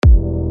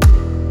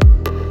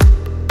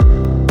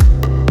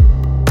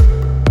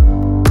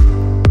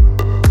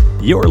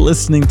You're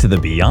listening to the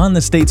Beyond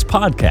the States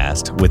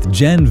podcast with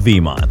Jenn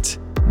Viemont.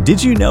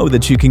 Did you know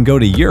that you can go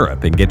to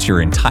Europe and get your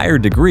entire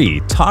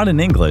degree taught in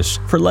English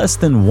for less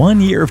than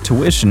 1 year of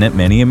tuition at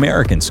many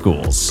American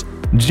schools?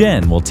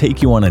 Jenn will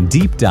take you on a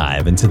deep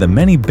dive into the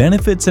many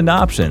benefits and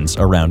options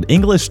around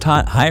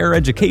English-taught higher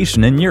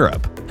education in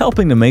Europe,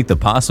 helping to make the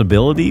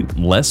possibility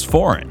less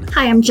foreign.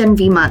 Hi, I'm Jenn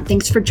Viemont.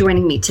 Thanks for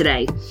joining me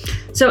today.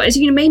 So as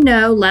you may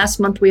know, last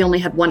month we only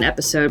had one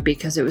episode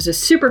because it was a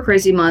super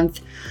crazy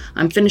month.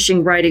 I'm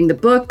finishing writing the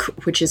book,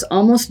 which is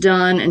almost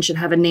done and should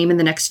have a name in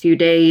the next few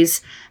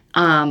days.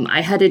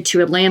 I headed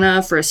to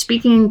Atlanta for a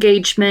speaking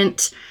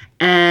engagement,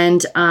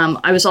 and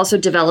I was also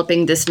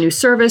developing this new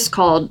service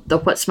called the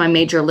What's My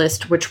Major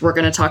List, which we're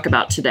going to talk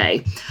about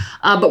today.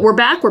 But we're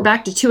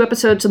back to 2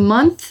 episodes a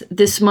month.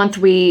 This month,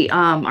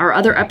 our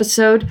other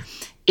episode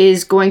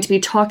is going to be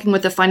talking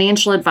with a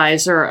financial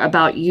advisor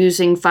about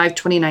using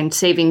 529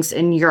 savings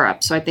in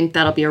Europe. So I think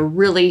that'll be a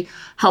really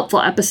helpful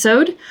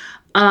episode.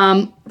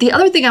 The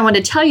other thing I want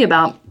to tell you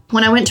about,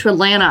 when I went to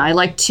Atlanta, I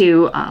like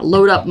to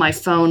load up my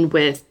phone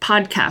with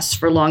podcasts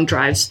for long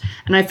drives.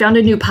 And I found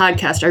a new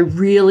podcast I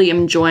really am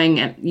enjoying,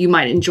 and you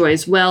might enjoy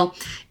as well.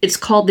 It's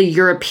called The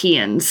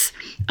Europeans.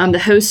 The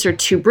hosts are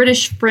 2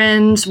 British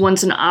friends.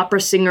 One's an opera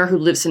singer who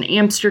lives in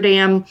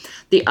Amsterdam.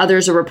 The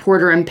other's a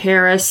reporter in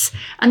Paris.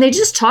 And they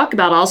just talk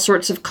about all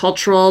sorts of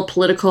cultural,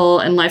 political,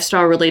 and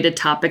lifestyle-related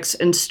topics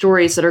and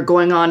stories that are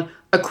going on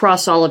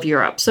across all of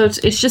Europe. So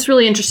it's just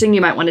really interesting.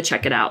 You might want to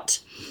check it out.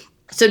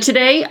 So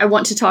today I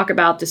want to talk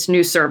about this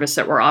new service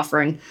that we're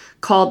offering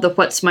called the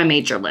What's My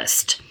Major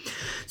List.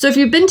 So if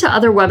you've been to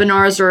other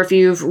webinars or if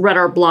you've read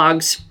our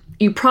blogs,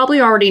 you probably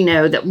already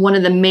know that one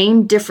of the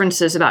main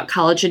differences about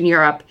college in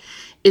Europe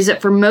is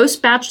that for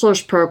most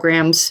bachelor's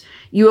programs,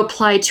 you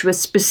apply to a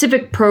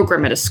specific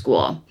program at a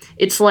school.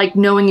 It's like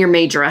knowing your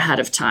major ahead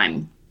of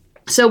time.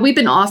 So we've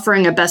been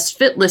offering a best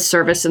fit list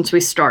service since we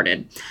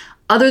started.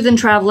 Other than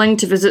traveling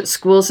to visit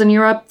schools in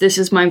Europe, this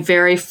is my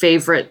very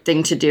favorite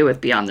thing to do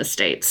with Beyond the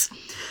States.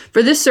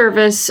 For this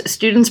service,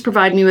 students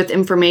provide me with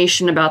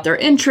information about their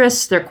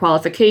interests, their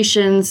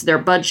qualifications, their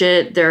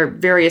budget, their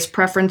various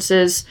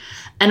preferences,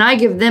 and I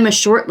give them a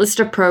short list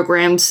of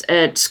programs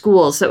at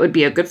schools that would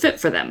be a good fit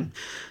for them.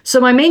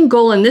 So my main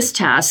goal in this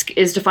task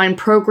is to find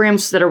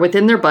programs that are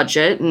within their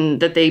budget and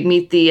that they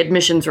meet the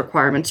admissions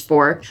requirements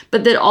for,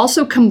 but that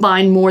also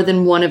combine more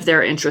than one of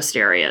their interest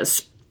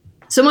areas.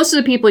 So most of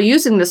the people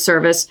using this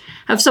service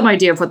have some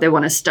idea of what they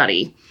want to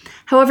study.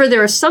 However,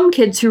 there are some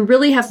kids who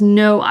really have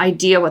no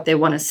idea what they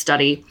want to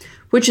study,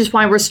 which is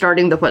why we're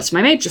starting the What's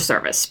My Major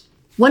service.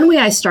 One way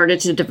I started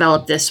to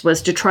develop this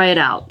was to try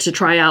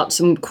out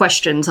some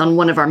questions on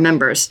one of our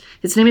members.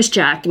 His name is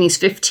Jack, and he's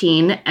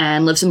 15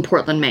 and lives in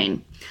Portland,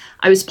 Maine.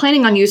 I was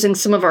planning on using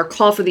some of our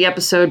call for the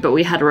episode, but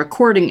we had a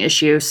recording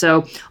issue,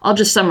 so I'll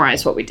just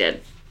summarize what we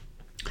did.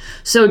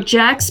 So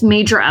Jack's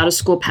major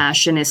out-of-school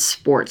passion is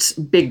sports,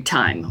 big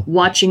time,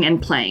 watching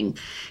and playing.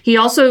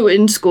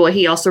 In school,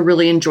 he also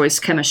really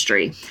enjoys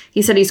chemistry.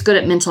 He said he's good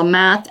at mental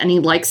math, and he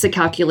likes the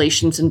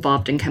calculations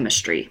involved in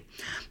chemistry.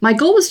 My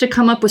goal was to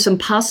come up with some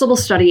possible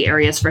study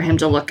areas for him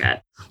to look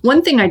at.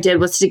 One thing I did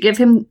was to give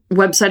him a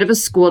website of a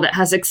school that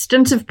has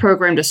extensive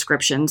program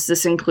descriptions.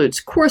 This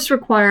includes course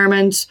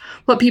requirements,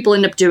 what people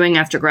end up doing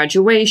after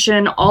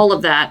graduation, all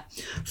of that,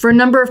 for a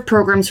number of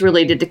programs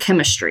related to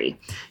chemistry,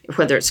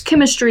 whether it's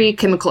chemistry,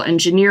 chemical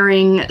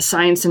engineering,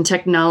 science and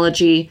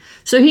technology,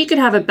 so he could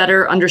have a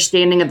better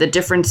understanding of the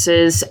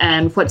differences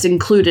and what's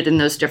included in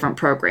those different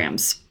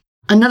programs.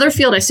 Another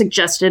field I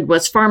suggested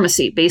was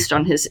pharmacy, based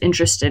on his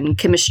interest in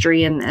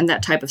chemistry and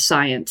that type of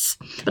science.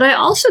 But I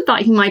also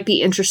thought he might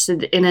be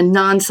interested in a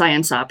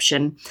non-science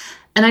option,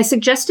 and I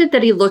suggested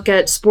that he look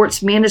at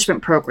sports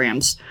management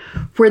programs,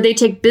 where they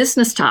take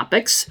business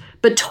topics,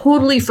 but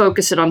totally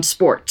focus it on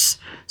sports.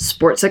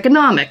 Sports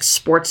economics,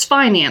 sports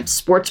finance,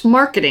 sports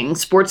marketing,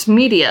 sports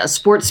media,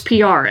 sports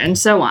PR, and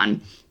so on.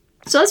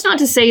 So that's not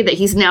to say that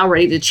he's now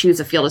ready to choose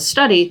a field of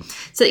study.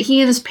 It's that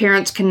he and his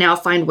parents can now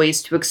find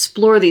ways to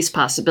explore these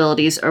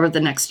possibilities over the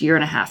next year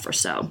and a half or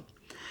so.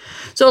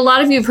 So a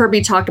lot of you have heard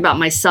me talk about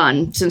my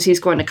son since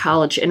he's going to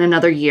college in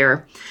another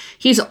year.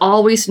 He's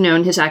always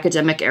known his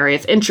academic area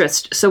of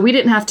interest, so we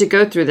didn't have to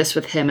go through this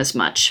with him as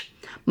much.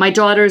 My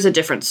daughter is a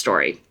different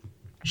story.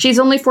 She's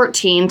only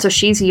 14, so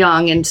she's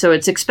young, and so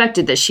it's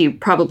expected that she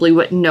probably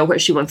wouldn't know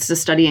what she wants to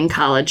study in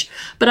college.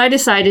 But I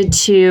decided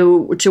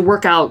to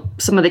work out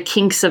some of the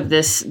kinks of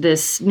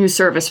this new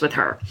service with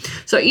her.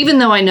 So even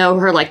though I know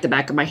her like the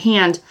back of my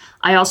hand,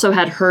 I also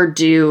had her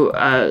do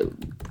a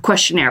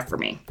questionnaire for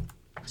me.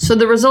 So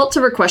the results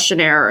of her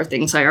questionnaire are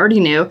things I already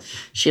knew.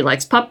 She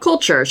likes pop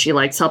culture. She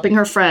likes helping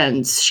her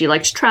friends. She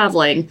likes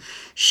traveling.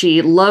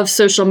 She loves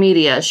social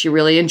media. She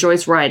really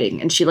enjoys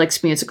writing, and she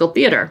likes musical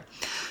theater.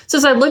 So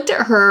as I looked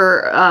at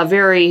her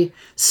very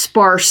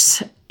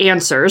sparse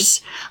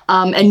answers,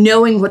 and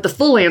knowing what the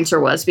full answer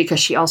was, because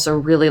she also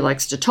really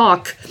likes to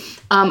talk,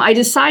 I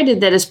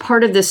decided that as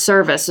part of this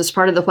service, as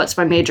part of the What's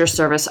My Major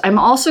service, I'm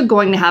also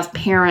going to have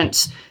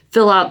parents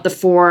fill out the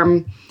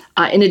form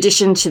in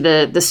addition to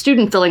the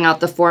student filling out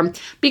the form,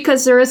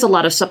 because there is a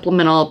lot of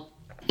supplemental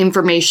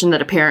information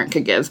that a parent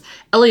could give.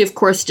 Ellie, of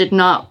course, did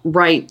not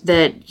write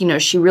that,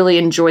 she really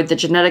enjoyed the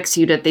genetics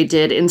unit they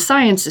did in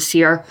science this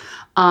year.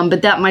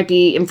 But that might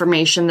be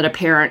information that a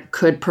parent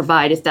could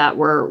provide if that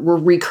were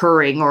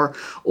recurring,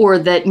 or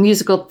that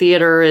musical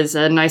theater is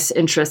a nice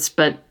interest,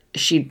 but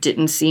she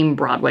didn't seem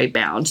Broadway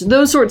bound.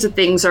 Those sorts of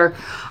things are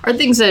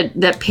things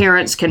that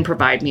parents can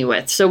provide me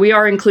with. So we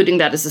are including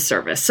that as a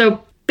service.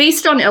 So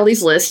based on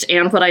Ellie's list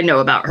and what I know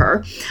about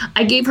her,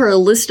 I gave her a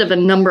list of a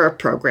number of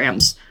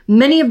programs.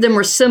 Many of them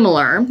were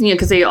similar,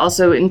 because they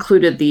also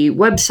included the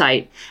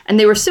website, and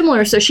they were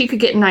similar so she could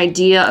get an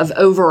idea of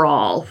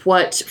overall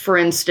what, for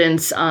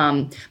instance,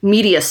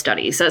 media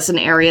studies, that's an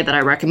area that I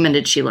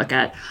recommended she look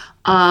at.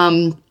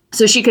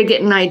 So she could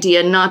get an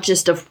idea not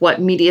just of what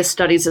media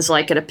studies is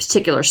like at a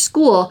particular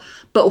school,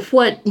 but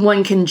what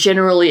one can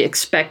generally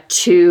expect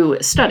to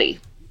study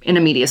in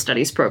a media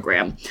studies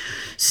program.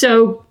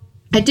 So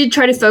I did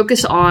try to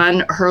focus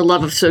on her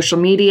love of social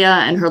media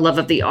and her love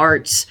of the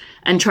arts,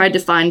 and tried to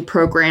find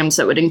programs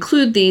that would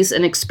include these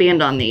and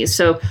expand on these.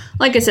 So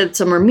like I said,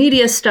 some were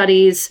media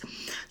studies,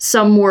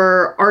 some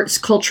were arts,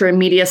 culture, and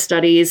media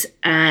studies,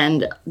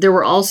 and there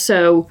were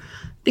also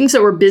things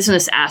that were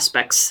business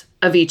aspects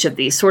of each of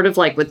these. Sort of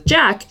like with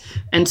Jack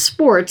and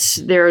sports,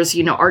 there's,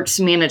 arts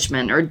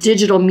management or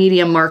digital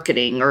media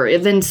marketing or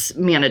events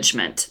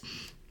management.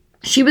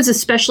 She was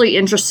especially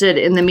interested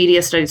in the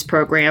media studies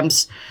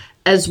programs,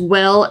 as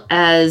well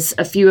as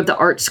a few of the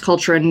arts,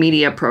 culture, and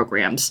media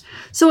programs.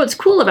 So what's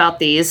cool about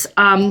these,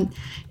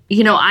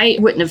 I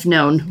wouldn't have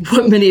known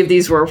what many of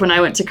these were when I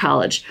went to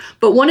college.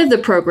 But one of the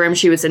programs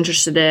she was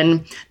interested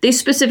in, they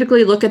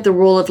specifically look at the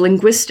role of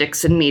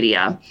linguistics in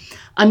media.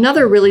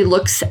 Another really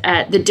looks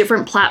at the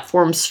different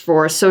platforms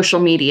for social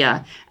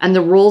media and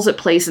the roles it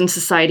plays in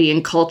society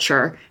and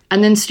culture.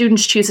 And then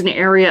students choose an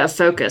area of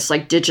focus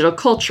like digital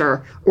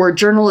culture or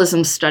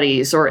journalism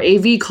studies or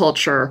AV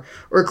culture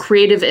or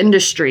creative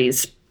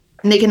industries.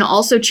 And they can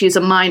also choose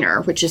a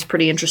minor, which is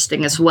pretty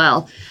interesting as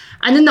well.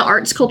 And then the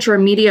arts, culture,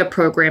 and media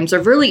programs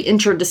are really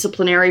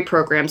interdisciplinary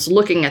programs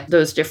looking at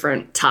those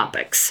different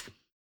topics.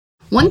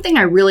 One thing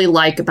I really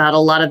like about a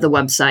lot of the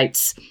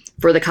websites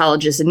for the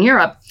colleges in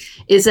Europe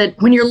is that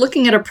when you're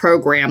looking at a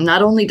program,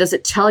 not only does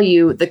it tell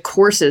you the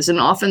courses and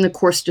often the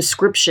course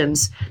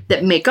descriptions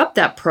that make up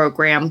that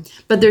program,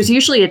 but there's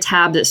usually a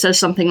tab that says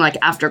something like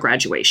after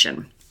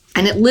graduation.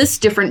 And it lists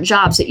different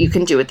jobs that you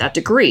can do with that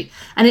degree.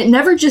 And it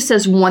never just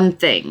says one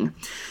thing.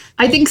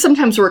 I think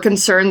sometimes we're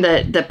concerned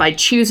that by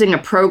choosing a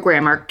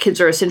program, our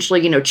kids are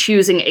essentially,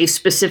 choosing a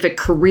specific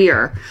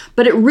career.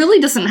 But it really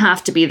doesn't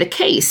have to be the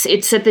case.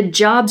 It's that the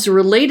jobs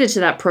related to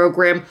that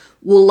program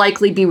will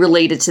likely be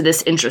related to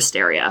this interest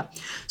area.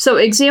 So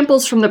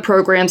examples from the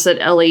programs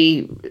that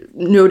Ellie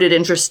noted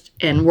interest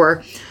in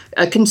were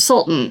a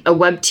consultant, a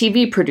web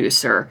TV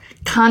producer,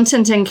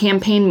 content and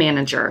campaign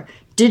manager,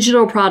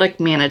 digital product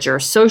manager,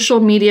 social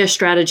media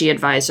strategy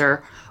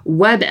advisor,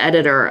 web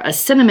editor, a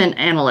sentiment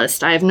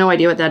analyst, I have no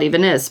idea what that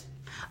even is,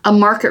 a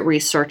market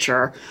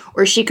researcher,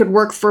 or she could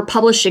work for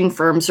publishing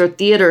firms or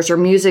theaters or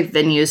music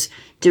venues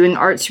doing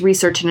arts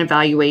research and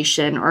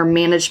evaluation or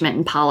management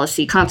and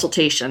policy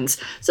consultations.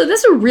 So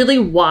this is a really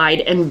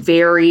wide and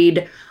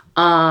varied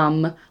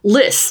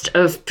list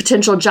of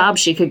potential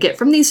jobs she could get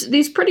from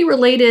these pretty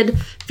related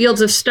fields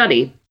of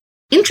study.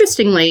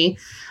 Interestingly,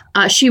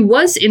 she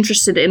was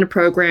interested in a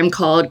program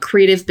called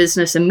Creative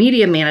Business and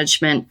Media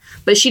Management,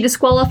 but she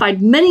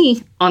disqualified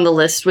many on the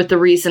list with the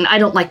reason, I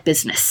don't like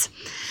business.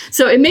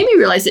 So it made me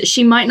realize that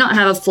she might not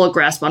have a full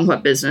grasp on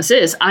what business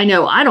is. I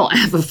know I don't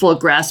have a full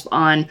grasp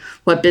on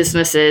what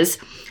business is.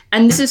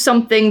 And this is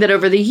something that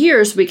over the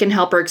years we can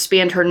help her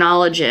expand her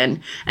knowledge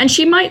in. And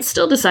she might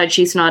still decide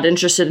she's not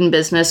interested in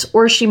business,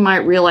 or she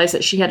might realize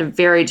that she had a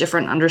very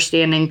different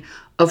understanding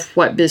of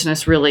what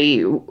business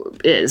really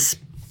is.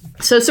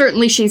 So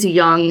certainly she's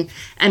young,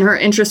 and her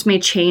interests may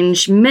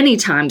change many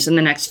times in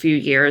the next few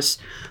years.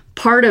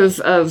 Part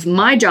of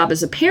my job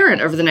as a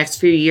parent over the next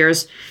few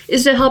years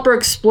is to help her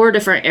explore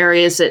different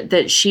areas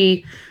that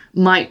she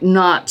might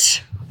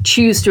not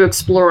choose to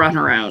explore on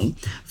her own.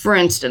 For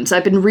instance,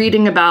 I've been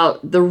reading about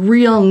the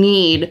real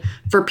need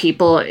for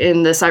people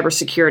in the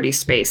cybersecurity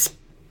space.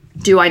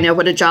 Do I know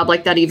what a job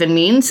like that even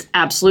means?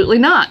 Absolutely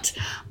not.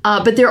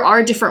 But there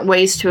are different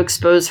ways to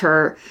expose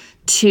her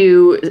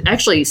to,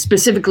 actually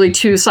specifically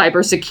to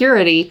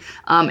cybersecurity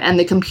and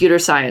the computer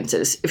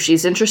sciences. If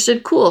she's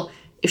interested, cool.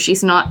 If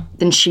she's not,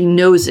 then she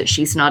knows that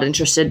she's not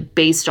interested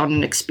based on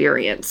an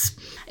experience.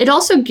 It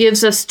also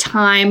gives us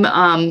time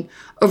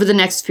over the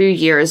next few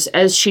years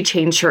as she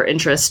changed her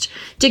interest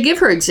to give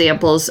her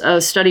examples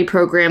of study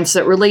programs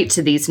that relate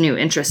to these new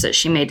interests that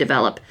she may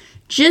develop,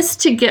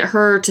 just to get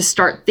her to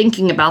start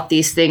thinking about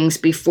these things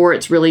before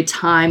it's really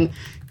time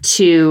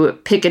to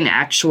pick an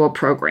actual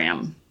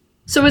program.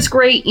 So it's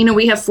great,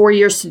 we have 4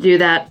 years to do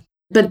that.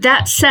 But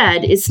that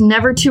said, it's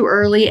never too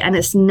early and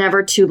it's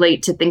never too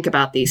late to think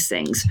about these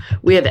things.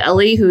 We have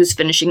Ellie, who's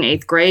finishing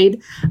 8th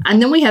grade, and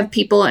then we have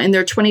people in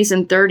their 20s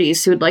and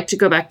 30s who would like to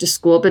go back to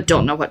school but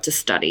don't know what to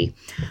study.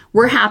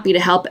 We're happy to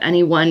help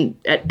anyone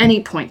at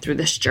any point through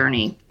this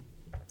journey.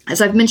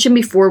 As I've mentioned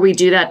before, we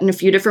do that in a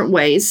few different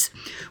ways.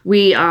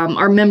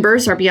 Our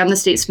members, our Beyond the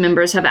States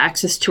members, have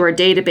access to our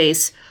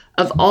database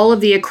of all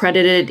of the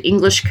accredited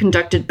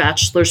English-conducted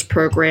bachelor's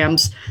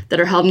programs that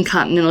are held in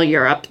continental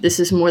Europe. This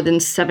is more than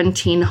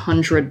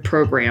 1,700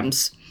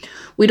 programs.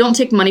 We don't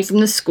take money from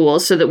the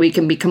schools so that we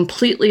can be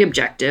completely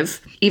objective,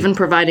 even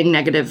providing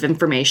negative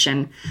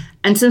information.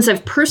 And since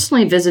I've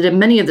personally visited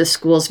many of the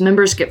schools,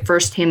 members get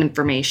firsthand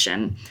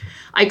information.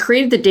 I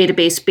created the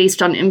database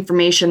based on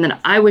information that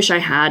I wish I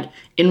had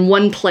in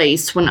one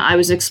place when I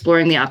was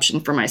exploring the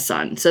option for my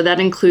son. So that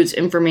includes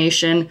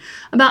information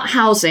about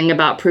housing,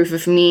 about proof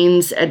of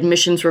means,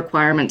 admissions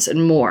requirements,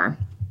 and more.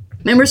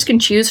 Members can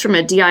choose from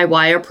a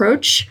DIY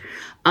approach,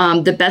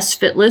 the best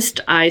fit list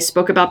I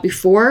spoke about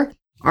before,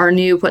 our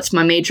new What's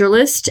My Major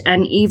list,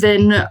 and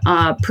even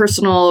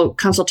personal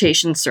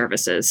consultation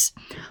services.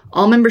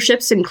 All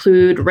memberships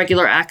include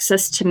regular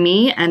access to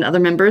me and other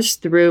members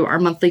through our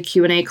monthly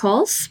Q&A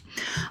calls.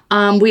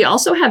 We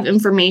also have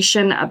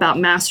information about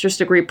master's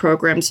degree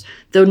programs,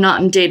 though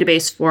not in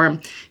database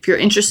form. If you're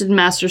interested in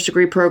master's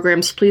degree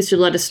programs, please do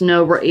let us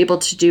know. We're able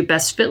to do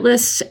best fit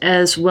lists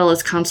as well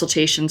as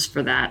consultations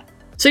for that.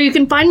 So you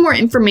can find more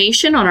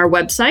information on our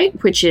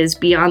website, which is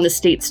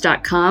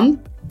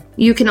beyondthestates.com.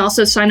 You can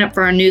also sign up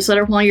for our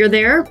newsletter while you're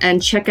there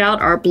and check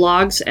out our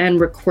blogs and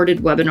recorded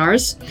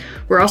webinars.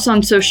 We're also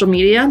on social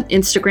media,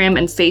 Instagram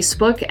and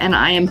Facebook, and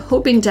I am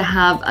hoping to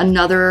have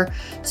another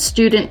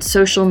student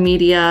social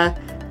media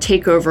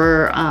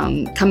takeover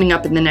coming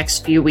up in the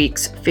next few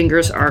weeks.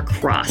 Fingers are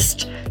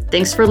crossed.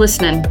 Thanks for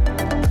listening.